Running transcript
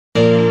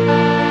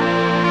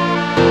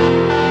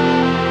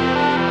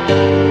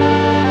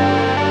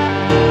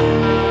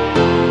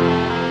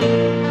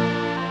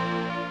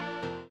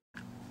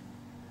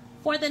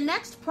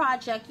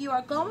project, you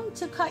are going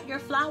to cut your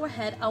flower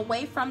head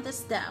away from the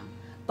stem,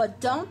 but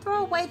don't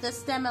throw away the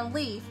stem and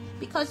leaf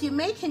because you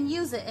can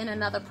use it in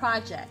another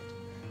project.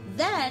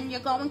 Then you're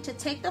going to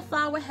take the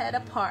flower head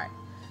apart.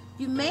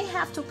 You may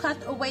have to cut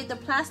away the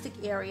plastic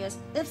areas.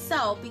 If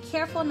so, be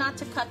careful not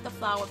to cut the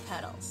flower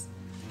petals.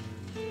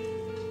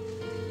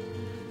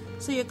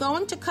 So you're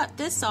going to cut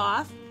this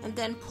off and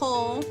then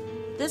pull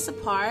this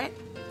apart.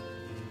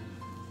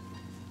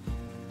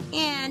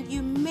 And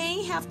you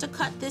may have to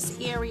cut this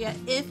area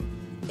if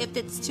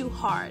it's too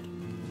hard.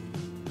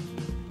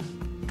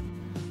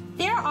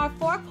 There are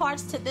 4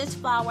 parts to this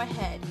flower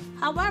head.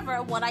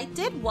 However, what I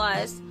did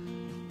was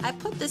I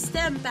put the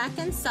stem back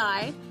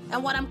inside,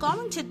 and what I'm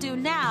going to do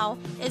now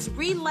is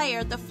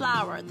relayer the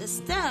flower. The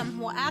stem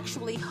will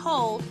actually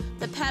hold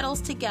the petals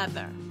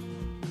together.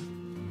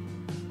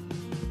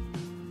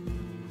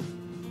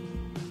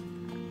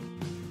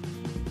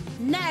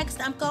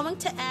 Next, I'm going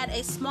to add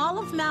a small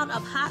amount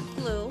of hot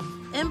glue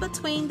in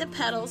between the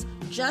petals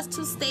just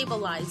to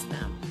stabilize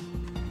them.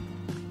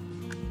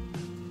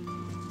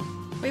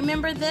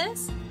 Remember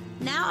this?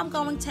 Now I'm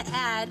going to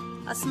add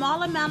a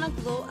small amount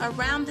of glue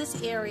around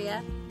this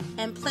area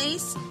and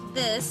place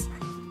this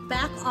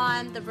back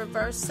on the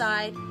reverse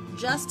side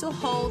just to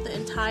hold the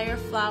entire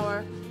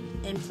flower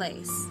in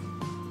place.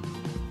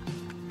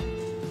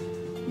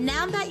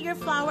 Now that your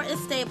flower is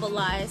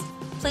stabilized,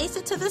 place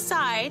it to the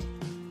side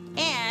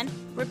and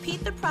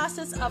repeat the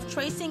process of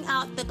tracing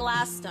out the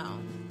glass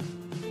stone.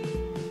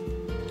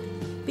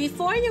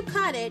 Before you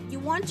cut it, you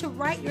want to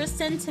write your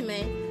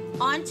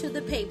sentiment onto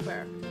the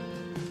paper.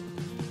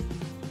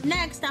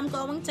 Next, I'm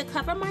going to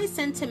cover my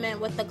sentiment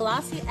with the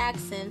glossy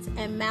accents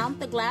and mount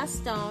the glass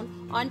stone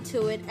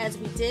onto it as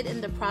we did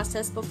in the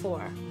process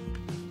before.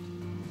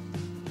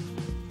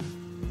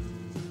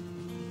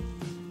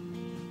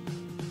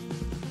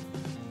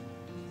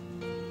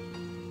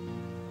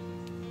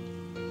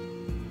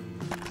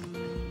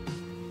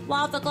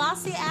 While the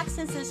glossy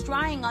accents is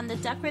drying on the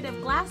decorative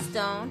glass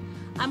stone,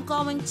 I'm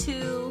going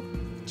to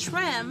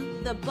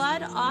trim the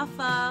bud off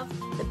of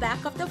the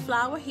back of the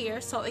flower here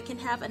so it can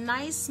have a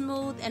nice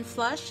smooth and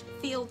flush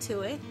feel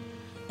to it.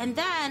 And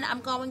then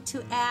I'm going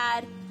to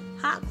add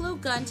hot glue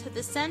gun to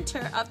the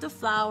center of the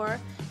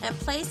flower and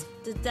place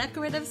the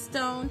decorative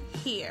stone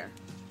here.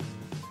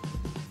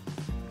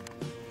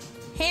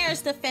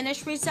 Here's the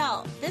finished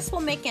result. This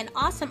will make an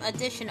awesome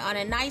addition on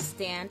a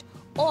nightstand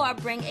or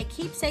bring a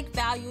keepsake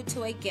value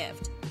to a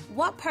gift.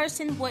 What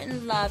person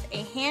wouldn't love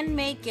a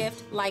handmade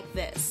gift like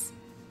this?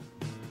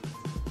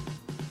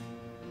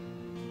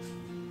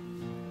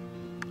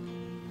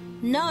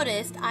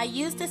 Notice I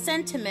used the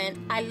sentiment,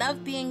 "I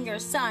love being your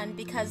son,"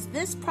 because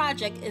this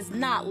project is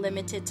not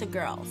limited to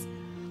girls.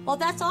 Well,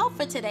 that's all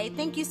for today.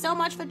 Thank you so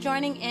much for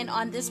joining in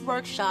on this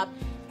workshop.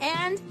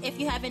 And if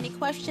you have any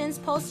questions,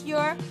 post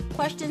your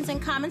questions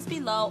and comments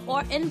below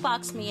or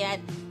inbox me at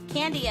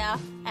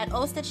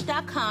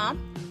candia@ostitch.com.